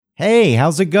Hey,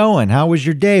 how's it going? How was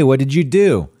your day? What did you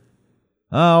do?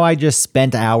 Oh, I just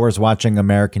spent hours watching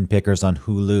American Pickers on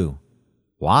Hulu.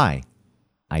 Why?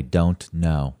 I don't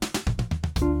know.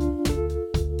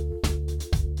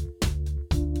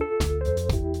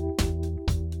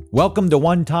 Welcome to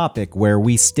One Topic, where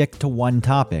we stick to one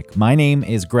topic. My name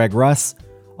is Greg Russ.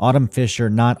 Autumn Fisher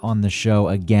not on the show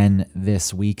again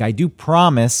this week. I do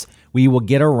promise we will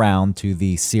get around to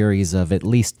the series of at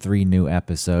least 3 new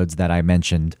episodes that I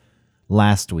mentioned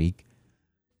last week.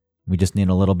 We just need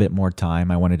a little bit more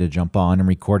time. I wanted to jump on and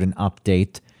record an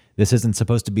update. This isn't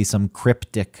supposed to be some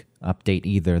cryptic update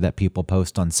either that people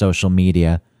post on social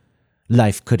media.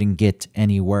 Life couldn't get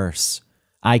any worse.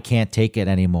 I can't take it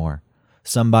anymore.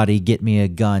 Somebody get me a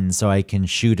gun so I can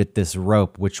shoot at this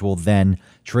rope, which will then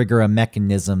trigger a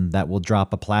mechanism that will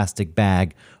drop a plastic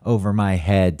bag over my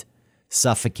head,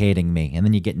 suffocating me. And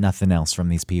then you get nothing else from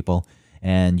these people.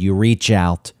 And you reach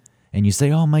out and you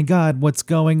say, oh my God, what's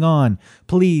going on?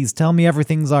 Please tell me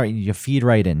everything's all right. You feed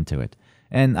right into it.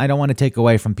 And I don't want to take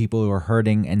away from people who are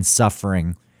hurting and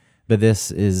suffering, but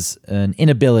this is an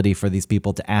inability for these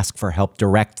people to ask for help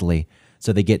directly.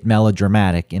 So they get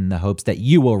melodramatic in the hopes that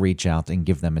you will reach out and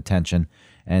give them attention.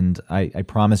 And I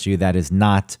promise you that is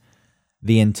not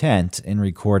the intent in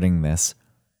recording this.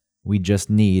 We just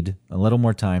need a little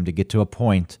more time to get to a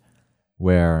point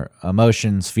where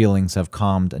emotions, feelings have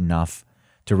calmed enough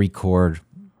to record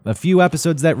a few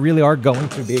episodes that really are going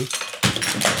to be.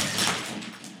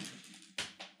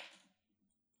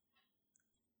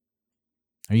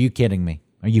 Are you kidding me?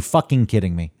 Are you fucking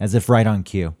kidding me? As if right on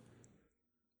cue.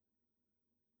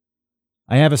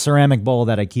 I have a ceramic bowl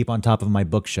that I keep on top of my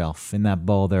bookshelf. In that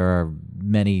bowl, there are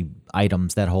many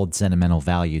items that hold sentimental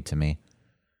value to me.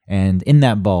 And in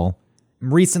that bowl,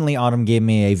 recently Autumn gave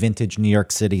me a vintage New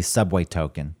York City subway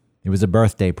token. It was a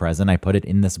birthday present. I put it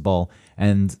in this bowl.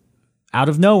 And out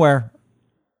of nowhere,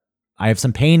 I have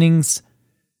some paintings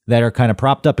that are kind of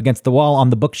propped up against the wall on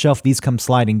the bookshelf. These come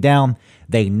sliding down.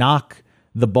 They knock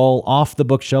the bowl off the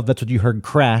bookshelf. That's what you heard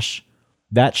crash.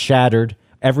 That shattered.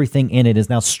 Everything in it is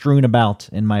now strewn about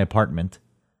in my apartment.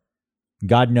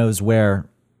 God knows where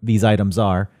these items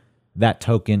are, that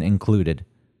token included.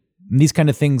 And these kind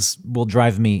of things will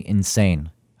drive me insane.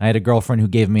 I had a girlfriend who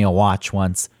gave me a watch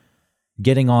once.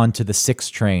 Getting on to the 6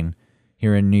 train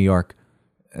here in New York,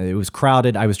 it was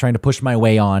crowded. I was trying to push my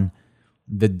way on.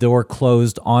 The door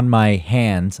closed on my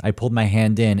hand. I pulled my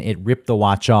hand in. It ripped the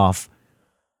watch off.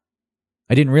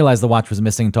 I didn't realize the watch was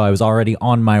missing until I was already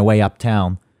on my way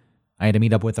uptown. I had to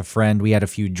meet up with a friend. We had a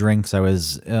few drinks. I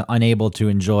was unable to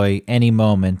enjoy any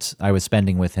moment I was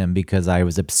spending with him because I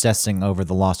was obsessing over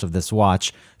the loss of this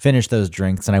watch. Finished those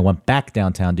drinks, and I went back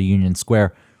downtown to Union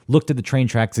Square, looked at the train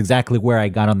tracks exactly where I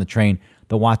got on the train.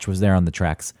 The watch was there on the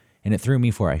tracks, and it threw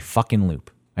me for a fucking loop.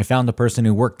 I found a person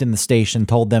who worked in the station,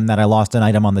 told them that I lost an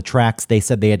item on the tracks. They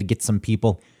said they had to get some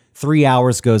people. 3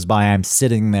 hours goes by. I'm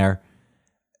sitting there.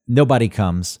 Nobody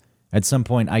comes. At some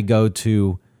point, I go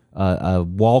to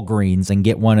Walgreens and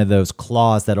get one of those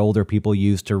claws that older people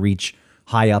use to reach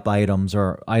high up items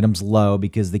or items low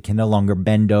because they can no longer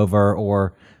bend over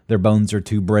or their bones are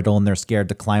too brittle and they're scared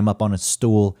to climb up on a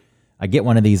stool. I get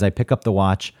one of these, I pick up the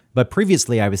watch. But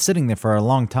previously I was sitting there for a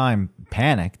long time,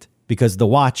 panicked, because the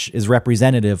watch is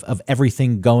representative of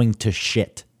everything going to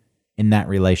shit in that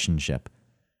relationship.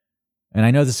 And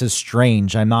I know this is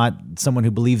strange. I'm not someone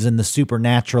who believes in the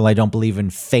supernatural. I don't believe in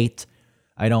fate.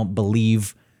 I don't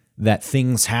believe that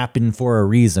things happen for a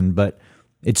reason, but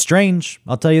it's strange.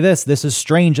 I'll tell you this is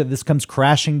strange that this comes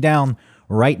crashing down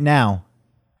right now.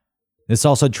 This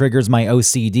also triggers my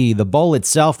OCD. The bowl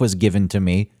itself was given to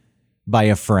me by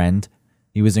a friend.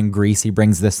 He was in Greece. He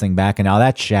brings this thing back, and now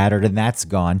that's shattered and that's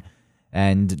gone.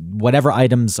 And whatever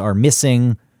items are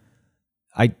missing,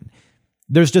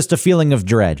 there's just a feeling of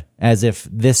dread, as if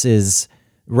this is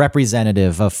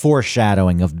representative of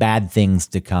foreshadowing of bad things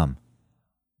to come.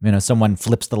 You know, someone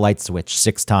flips the light switch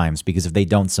 6 times because if they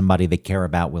don't, somebody they care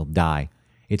about will die.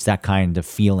 It's that kind of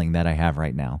feeling that I have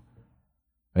right now.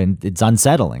 And it's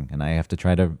unsettling, and I have to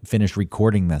try to finish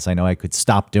recording this. I know I could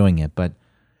stop doing it, but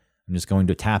I'm just going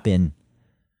to tap in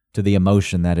to the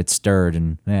emotion that it stirred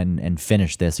and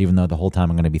finish this, even though the whole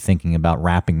time I'm going to be thinking about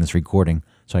wrapping this recording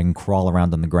so I can crawl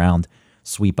around on the ground,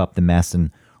 sweep up the mess, and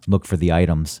look for the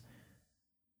items.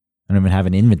 I don't even have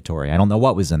an inventory. I don't know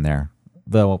what was in there,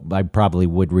 though I probably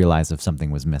would realize if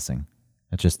something was missing.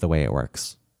 That's just the way it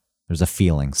works. There's a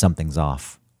feeling something's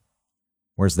off.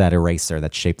 Where's that eraser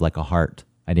that's shaped like a heart?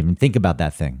 I didn't even think about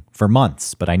that thing for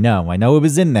months, but I know it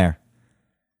was in there.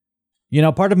 You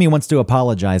know, part of me wants to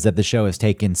apologize that the show has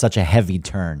taken such a heavy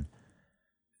turn.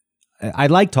 I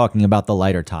like talking about the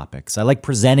lighter topics. I like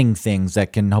presenting things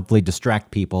that can hopefully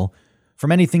distract people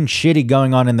from anything shitty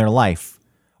going on in their life.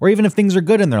 Or even if things are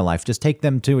good in their life, just take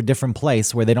them to a different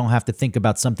place where they don't have to think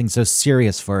about something so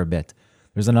serious for a bit.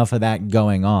 There's enough of that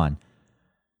going on.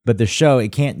 But the show,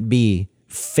 it can't be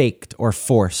faked or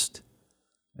forced.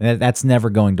 That's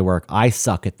never going to work. I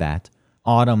suck at that.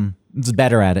 Autumn is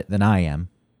better at it than I am.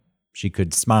 She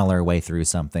could smile her way through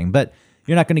something, but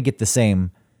you're not going to get the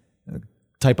same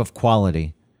type of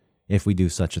quality if we do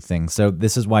such a thing. So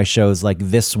this is why shows like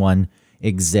this one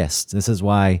exist. This is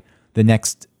why the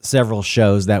next several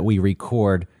shows that we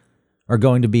record are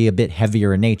going to be a bit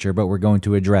heavier in nature, but we're going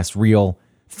to address real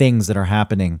things that are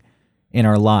happening in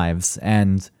our lives.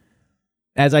 And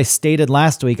as I stated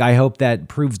last week, I hope that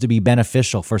proves to be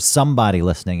beneficial for somebody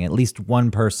listening, at least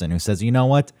one person who says, you know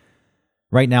what?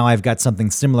 Right now I've got something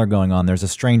similar going on. There's a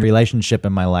strained relationship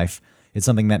in my life. It's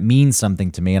something that means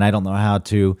something to me, and I don't know how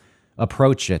to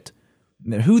approach it.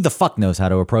 Who the fuck knows how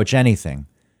to approach anything?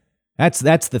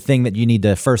 That's the thing that you need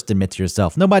to first admit to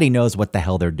yourself. Nobody knows what the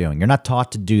hell they're doing. You're not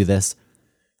taught to do this.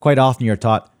 Quite often you're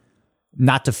taught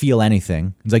not to feel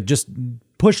anything. It's like, just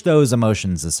push those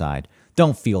emotions aside.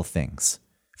 Don't feel things.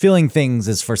 Feeling things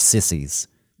is for sissies.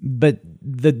 But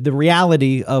the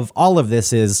reality of all of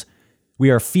this is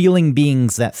we are feeling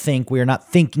beings that think. We are not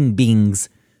thinking beings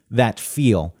that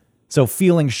feel. So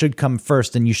feelings should come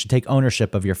first, and you should take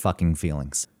ownership of your fucking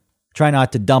feelings. Try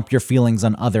not to dump your feelings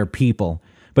on other people.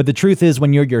 But the truth is,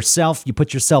 when you're yourself, you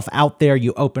put yourself out there,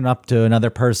 you open up to another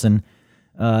person,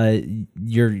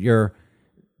 you're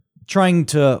trying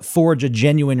to forge a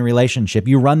genuine relationship.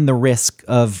 You run the risk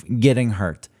of getting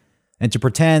hurt. And to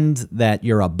pretend that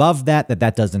you're above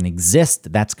that doesn't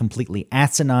exist, that's completely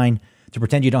asinine. To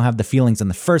pretend you don't have the feelings in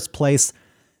the first place,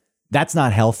 that's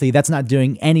not healthy. That's not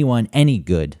doing anyone any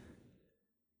good.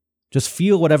 Just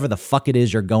feel whatever the fuck it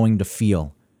is you're going to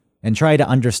feel and try to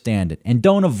understand it. And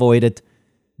don't avoid it,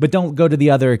 but don't go to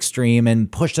the other extreme and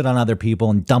push it on other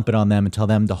people and dump it on them and tell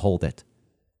them to hold it.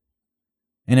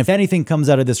 And if anything comes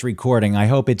out of this recording, I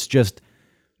hope it's just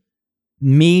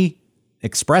me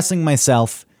expressing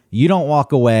myself. You don't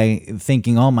walk away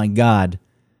thinking, oh my God,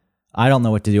 I don't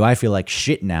know what to do. I feel like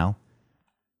shit now.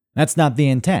 That's not the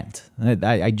intent.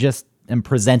 I just am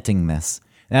presenting this.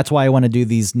 That's why I want to do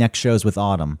these next shows with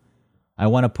Autumn. I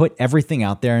want to put everything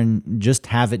out there and just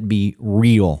have it be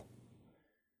real.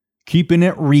 Keeping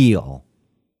it real,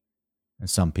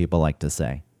 as some people like to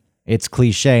say. It's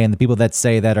cliche, and the people that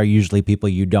say that are usually people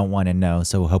you don't want to know,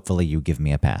 so hopefully you give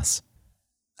me a pass.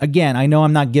 Again, I know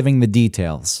I'm not giving the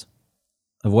details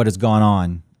of what has gone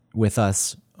on with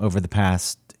us over the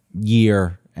past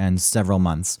year and several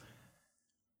months.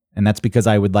 And that's because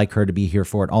I would like her to be here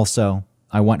for it. Also,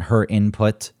 I want her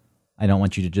input. I don't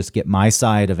want you to just get my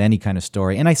side of any kind of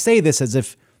story. And I say this as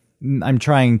if I'm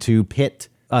trying to pit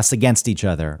us against each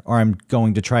other, or I'm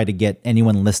going to try to get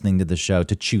anyone listening to the show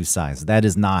to choose sides. That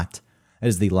is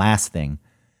the last thing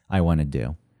I want to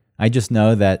do. I just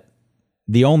know that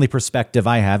the only perspective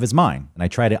I have is mine, and I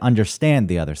try to understand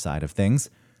the other side of things,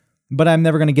 but I'm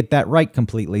never going to get that right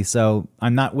completely, so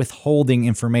I'm not withholding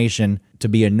information to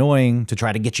be annoying, to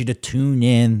try to get you to tune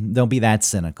in. Don't be that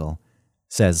cynical,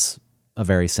 says a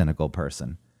very cynical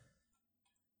person.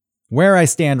 Where I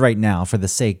stand right now, for the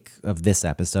sake of this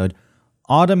episode,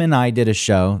 Autumn and I did a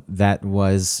show that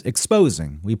was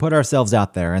exposing. We put ourselves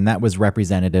out there, and that was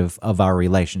representative of our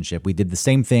relationship. We did the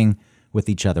same thing with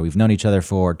each other. We've known each other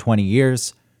for 20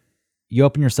 years. You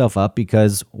open yourself up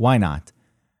because why not?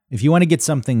 If you want to get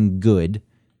something good,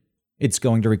 it's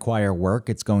going to require work.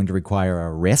 It's going to require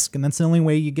a risk, and that's the only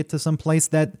way you get to some place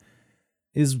that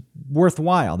is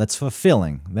worthwhile, that's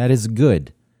fulfilling, that is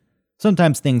good.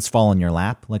 Sometimes things fall in your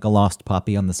lap, like a lost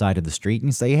puppy on the side of the street, and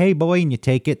you say, hey, boy, and you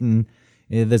take it, and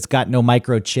it's got no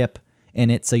microchip in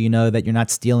it, so you know that you're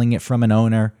not stealing it from an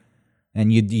owner,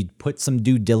 and you put some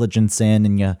due diligence in,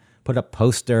 and you put up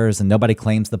posters, and nobody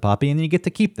claims the puppy, and you get to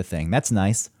keep the thing. That's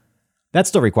nice. That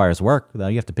still requires work, though.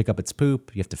 You have to pick up its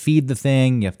poop, you have to feed the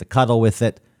thing, you have to cuddle with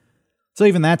it. So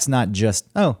even that's not just,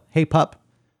 oh, hey, pup,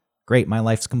 great, my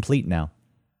life's complete now.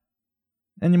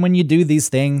 And when you do these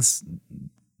things,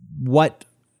 what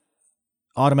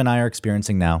Autumn and I are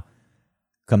experiencing now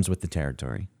comes with the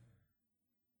territory.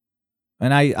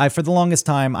 And I for the longest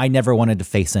time, I never wanted to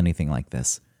face anything like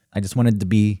this. I just wanted to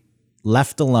be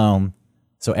left alone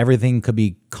so everything could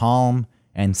be calm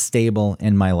and stable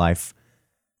in my life.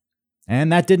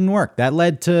 And that didn't work. That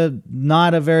led to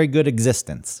not a very good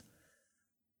existence.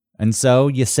 And so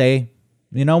you say,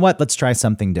 you know what, let's try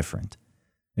something different.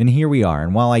 And here we are.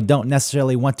 And while I don't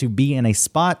necessarily want to be in a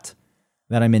spot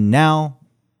that I'm in now,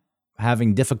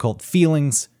 having difficult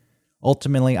feelings,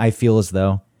 ultimately I feel as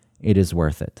though it is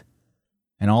worth it.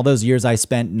 And all those years I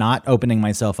spent not opening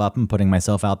myself up and putting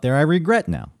myself out there, I regret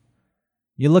now.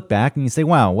 You look back and you say,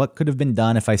 wow, what could have been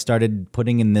done if I started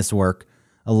putting in this work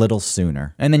a little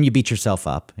sooner? And then you beat yourself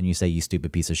up and you say, you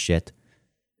stupid piece of shit.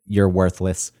 You're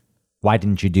worthless. Why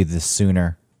didn't you do this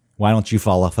sooner? Why don't you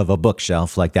fall off of a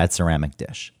bookshelf like that ceramic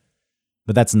dish?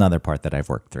 But that's another part that I've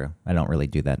worked through. I don't really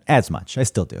do that as much. I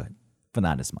still do it, but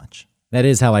not as much. That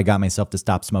is how I got myself to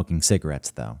stop smoking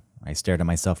cigarettes, though. I stared at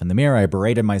myself in the mirror. I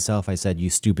berated myself. I said, you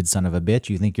stupid son of a bitch.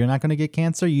 You think you're not going to get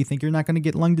cancer? You think you're not going to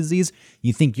get lung disease?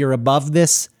 You think you're above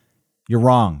this? You're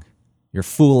wrong. You're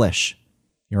foolish.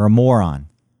 You're a moron.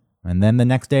 And then the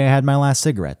next day I had my last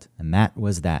cigarette, and that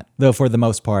was that. Though for the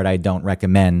most part, I don't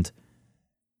recommend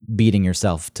beating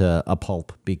yourself to a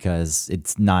pulp because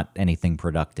it's not anything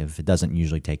productive. It doesn't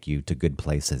usually take you to good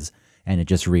places, and it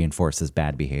just reinforces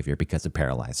bad behavior because it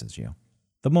paralyzes you.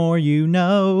 The more you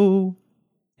know.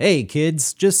 Hey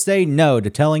kids, just say no to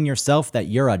telling yourself that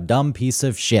you're a dumb piece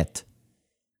of shit.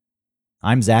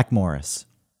 I'm Zach Morris.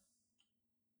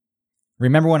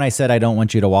 Remember when I said I don't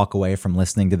want you to walk away from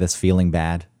listening to this feeling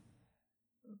bad?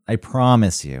 I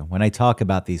promise you, when I talk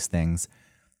about these things,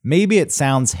 maybe it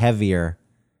sounds heavier.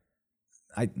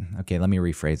 Okay, let me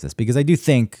rephrase this, because I do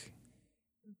think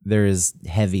there is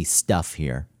heavy stuff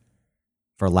here,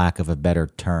 for lack of a better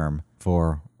term,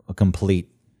 for a complete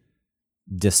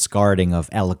discarding of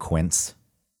eloquence.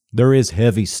 There is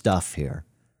heavy stuff here.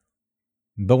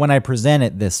 But when I present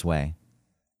it this way,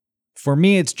 for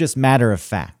me it's just matter of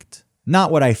fact.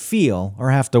 Not what I feel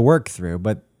or have to work through,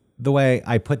 but the way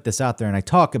I put this out there and I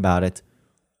talk about it,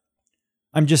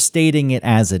 I'm just stating it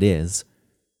as it is.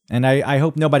 And I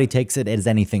hope nobody takes it as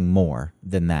anything more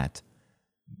than that.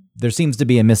 There seems to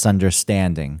be a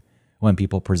misunderstanding when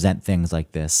people present things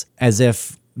like this, as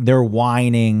if they're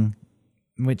whining,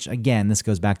 which, again, this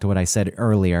goes back to what I said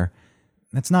earlier.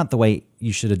 That's not the way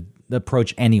you should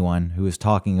approach anyone who is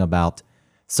talking about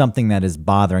something that is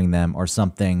bothering them or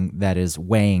something that is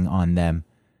weighing on them.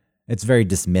 It's very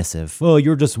dismissive. Oh,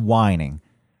 you're just whining.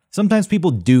 Sometimes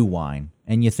people do whine,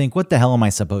 and you think, what the hell am I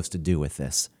supposed to do with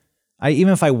this?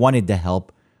 Even if I wanted to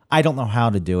help, I don't know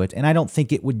how to do it, and I don't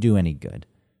think it would do any good.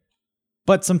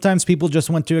 But sometimes people just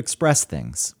want to express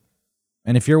things.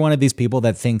 And if you're one of these people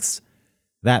that thinks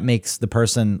that makes the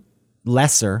person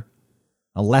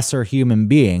a lesser human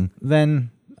being, then,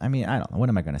 I don't know. What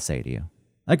am I going to say to you?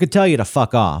 I could tell you to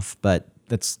fuck off, but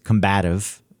that's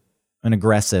combative and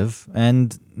aggressive,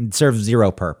 and it serves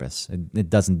zero purpose.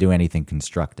 It doesn't do anything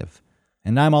constructive.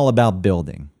 And I'm all about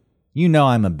building. You know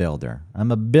I'm a builder.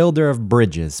 I'm a builder of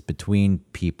bridges between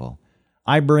people.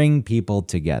 I bring people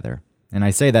together. And I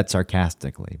say that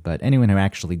sarcastically, but anyone who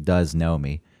actually does know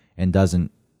me and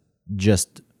doesn't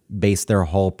just base their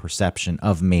whole perception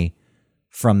of me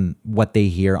from what they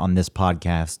hear on this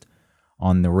podcast,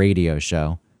 on the radio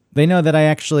show, they know that I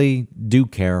actually do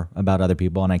care about other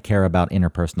people and I care about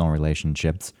interpersonal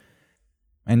relationships.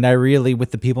 And I really,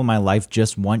 with the people in my life,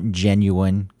 just want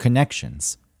genuine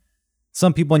connections.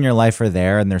 Some people in your life are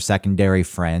there and they're secondary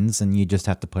friends and you just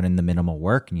have to put in the minimal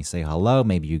work and you say hello.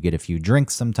 Maybe you get a few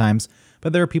drinks sometimes,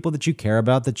 but there are people that you care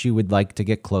about that you would like to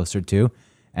get closer to.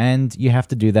 And you have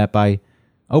to do that by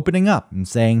opening up and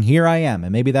saying, here I am.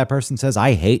 And maybe that person says,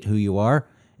 I hate who you are.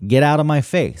 Get out of my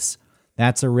face.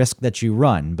 That's a risk that you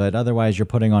run, but otherwise you're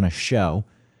putting on a show.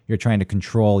 You're trying to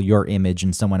control your image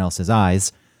in someone else's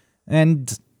eyes.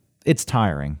 And it's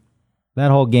tiring.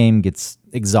 That whole game gets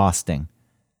exhausting.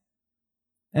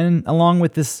 And along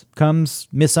with this comes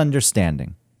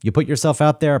misunderstanding. You put yourself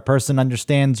out there, a person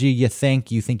understands you, you think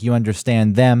you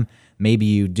understand them, maybe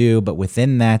you do, but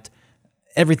within that,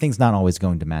 everything's not always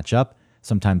going to match up.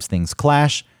 Sometimes things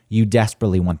clash. You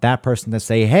desperately want that person to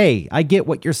say, hey, I get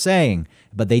what you're saying,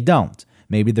 but they don't.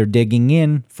 Maybe they're digging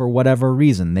in for whatever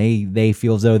reason. They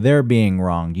feel as though they're being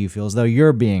wronged. You feel as though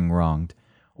you're being wronged.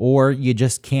 Or you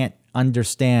just can't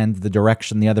understand the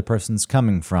direction the other person's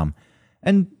coming from.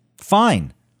 And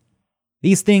fine.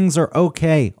 These things are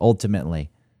okay, ultimately.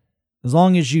 As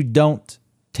long as you don't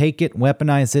take it,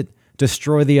 weaponize it,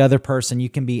 destroy the other person, you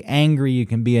can be angry, you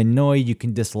can be annoyed, you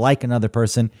can dislike another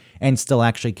person, and still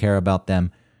actually care about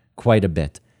them quite a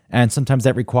bit. And sometimes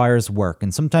that requires work,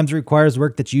 and sometimes it requires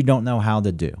work that you don't know how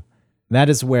to do. That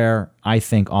is where I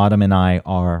think Autumn and I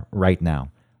are right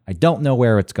now. I don't know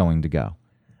where it's going to go.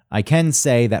 I can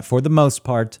say that for the most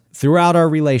part, throughout our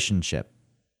relationship,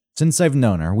 since I've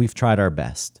known her, we've tried our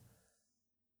best.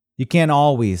 You can't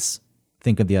always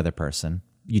think of the other person.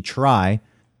 You try.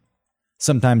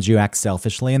 Sometimes you act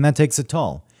selfishly, and that takes a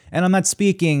toll. And I'm not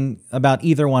speaking about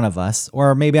either one of us,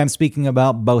 or maybe I'm speaking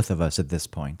about both of us at this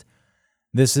point.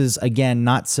 This is, again,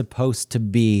 not supposed to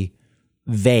be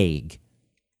vague.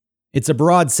 It's a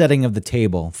broad setting of the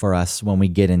table for us when we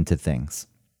get into things,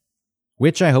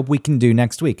 which I hope we can do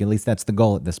next week. At least that's the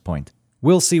goal at this point.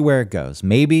 We'll see where it goes.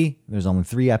 Maybe there's only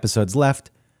 3 episodes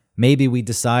left. Maybe we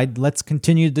decide, let's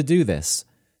continue to do this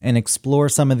and explore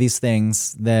some of these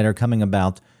things that are coming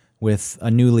about with a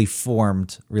newly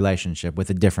formed relationship, with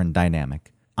a different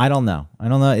dynamic. I don't know.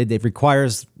 It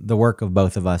requires the work of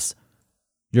both of us.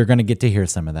 You're going to get to hear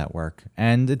some of that work.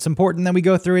 And it's important that we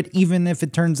go through it, even if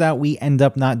it turns out we end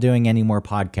up not doing any more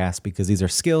podcasts, because these are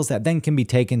skills that then can be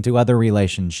taken to other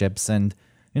relationships. And,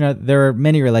 there are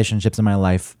many relationships in my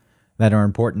life that are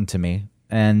important to me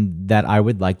and that I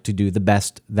would like to do the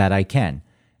best that I can.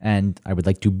 And I would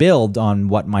like to build on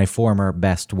what my former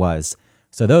best was,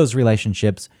 so those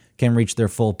relationships can reach their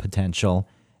full potential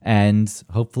and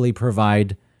hopefully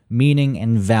provide meaning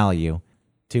and value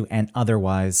to an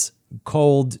otherwise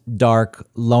cold, dark,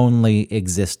 lonely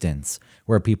existence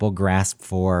where people grasp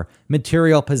for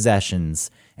material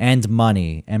possessions and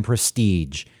money and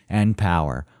prestige and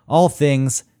power, all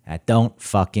things that don't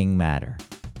fucking matter.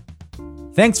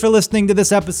 Thanks for listening to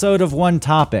this episode of One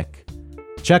Topic.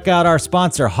 Check out our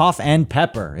sponsor, Hoff and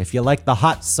Pepper, if you like the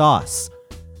hot sauce.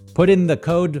 Put in the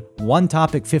code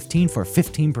ONETOPIC15 for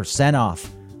 15% off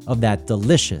of that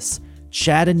delicious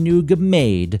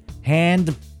Chattanooga-made,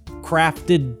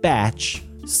 handcrafted batch,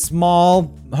 small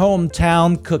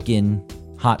hometown cooking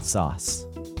hot sauce.